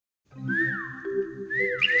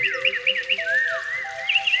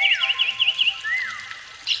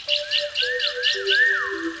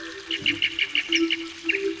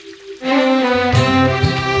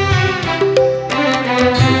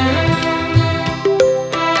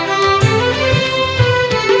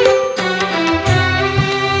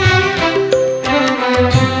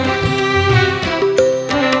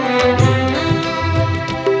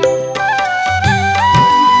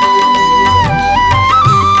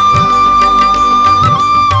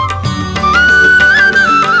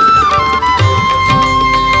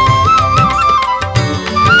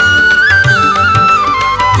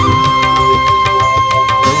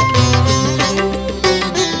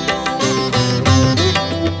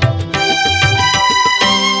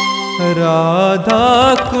राधा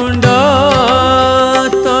कुंडा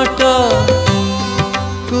तटा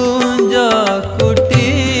कुंजा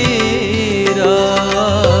कुटीरा,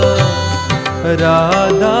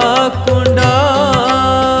 राधा कुंडा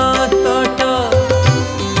तटा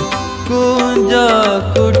कुंजा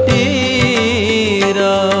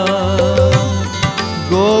कुटीरा,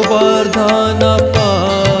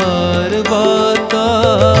 गोवर्धन-पर्वता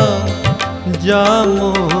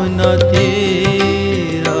jāmuna-tīr,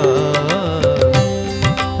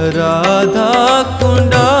 राधा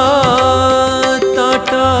कुंडा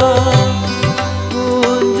तटा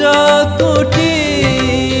कुंजा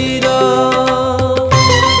कुटीरा।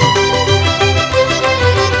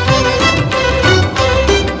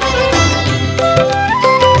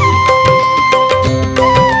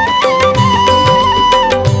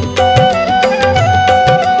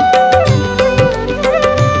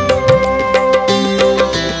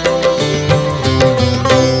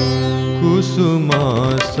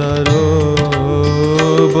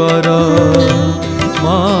 Kusuma-sarovara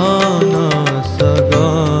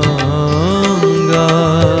mānasa-ganga,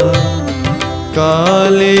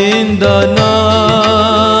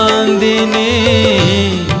 kalinda-nandinī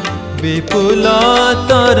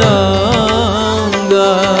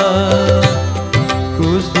vipula-tarańga,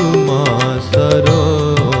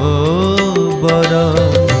 Kusuma-sarovara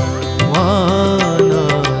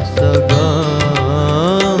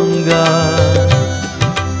mānasa-ganga,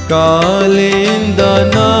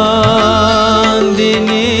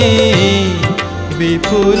 kalinda-nandinī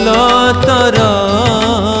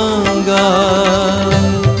vipula-tarańga,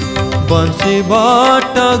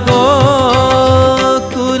 Vamsi-vat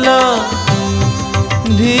ga-kula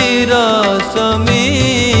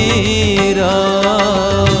dhīra-samīra,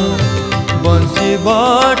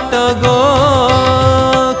 Vamsi-vat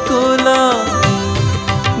ga-kula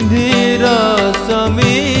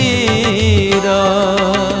dhīra-samīra,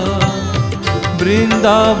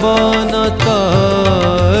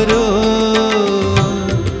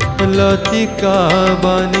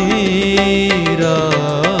 वृंदावन-तारू-लाtikā-bānīr,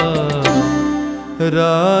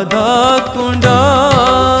 Radha कुंडा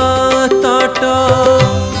तटा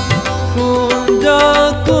कुंजा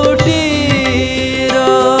कुटीरा।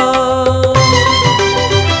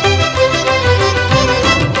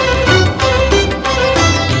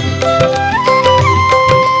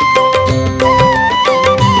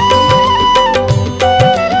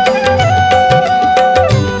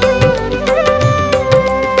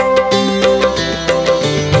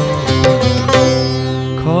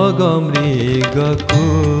 khaga-mr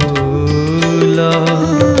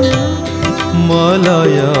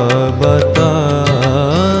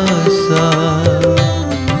malaya-bātās,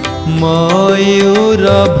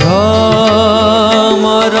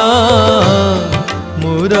 mayura-bhramara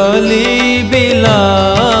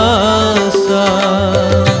muralī-vilās,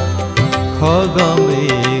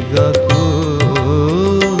 khaga-mr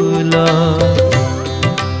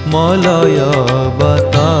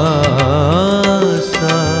malaya-bātās,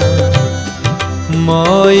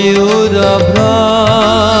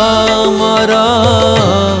 mayura-bhramara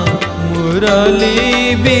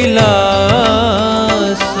muralī-vilās,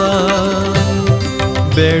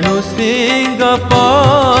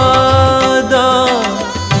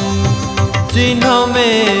 pada-cihna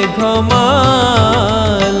megha-mālā,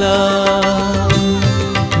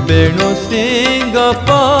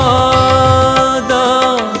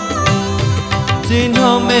 pada-cihna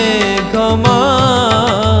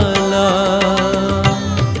megha-mālā,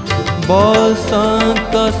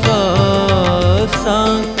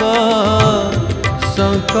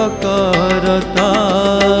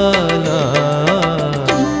 शंख-करताला,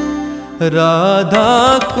 Radha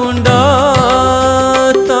कुंडा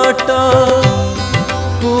तटा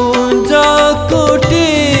कुंजा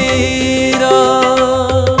कुटीरा।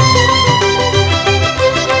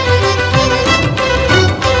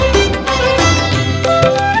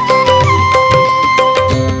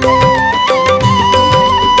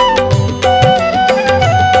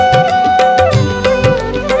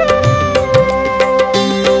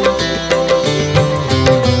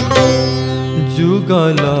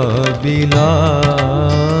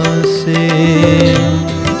 युगला-vilāse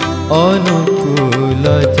अनुकूल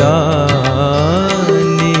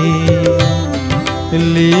जानी,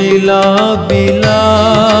 līlā-vilāse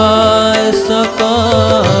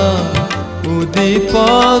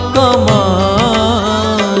uddīpaka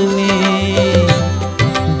māni,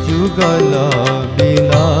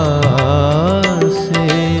 युगला-vilāse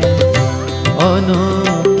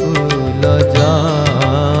अनुकूल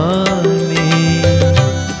जानी,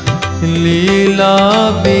 līlā-vilāse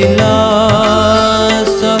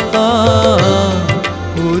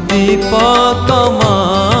uddīpaka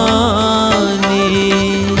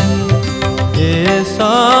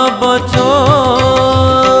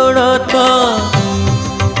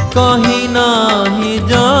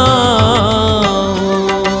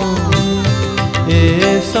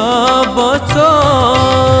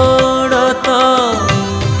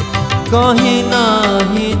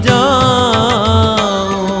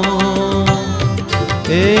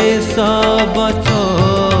सब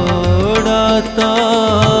छोड़ता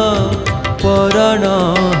परण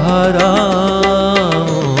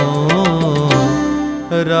हराओ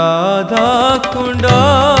राधा कुंड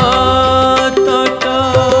तटा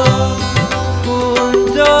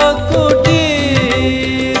कुंज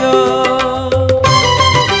कुटीर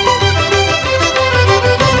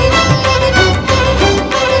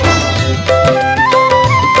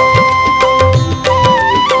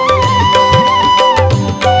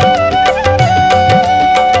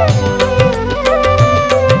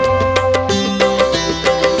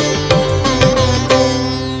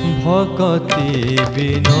भक्ति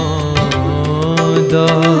विनोद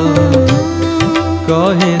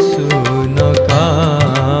कहे सुन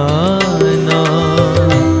कान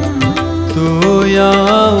तू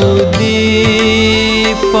उद्दीपक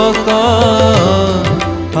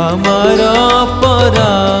हमारा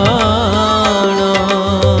पराण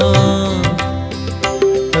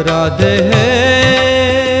राधे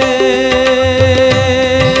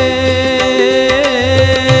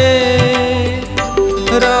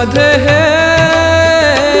राधे है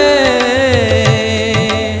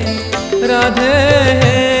राधे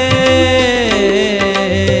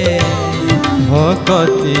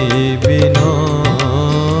भक्ति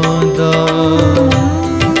विनोद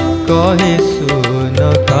कहे सुन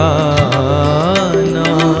कान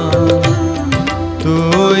तू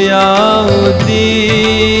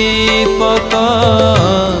उद्दीपक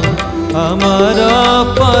हमारा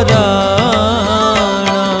पराण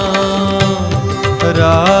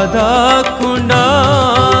राधा कुंड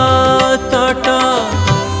तटा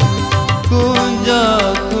कुंज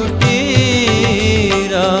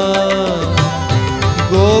कुटीर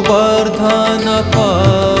गोवर्धन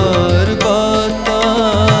पर्वत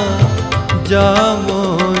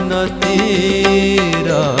jāmuna-tīr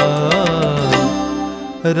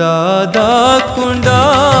राधा कुंड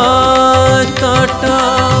तटा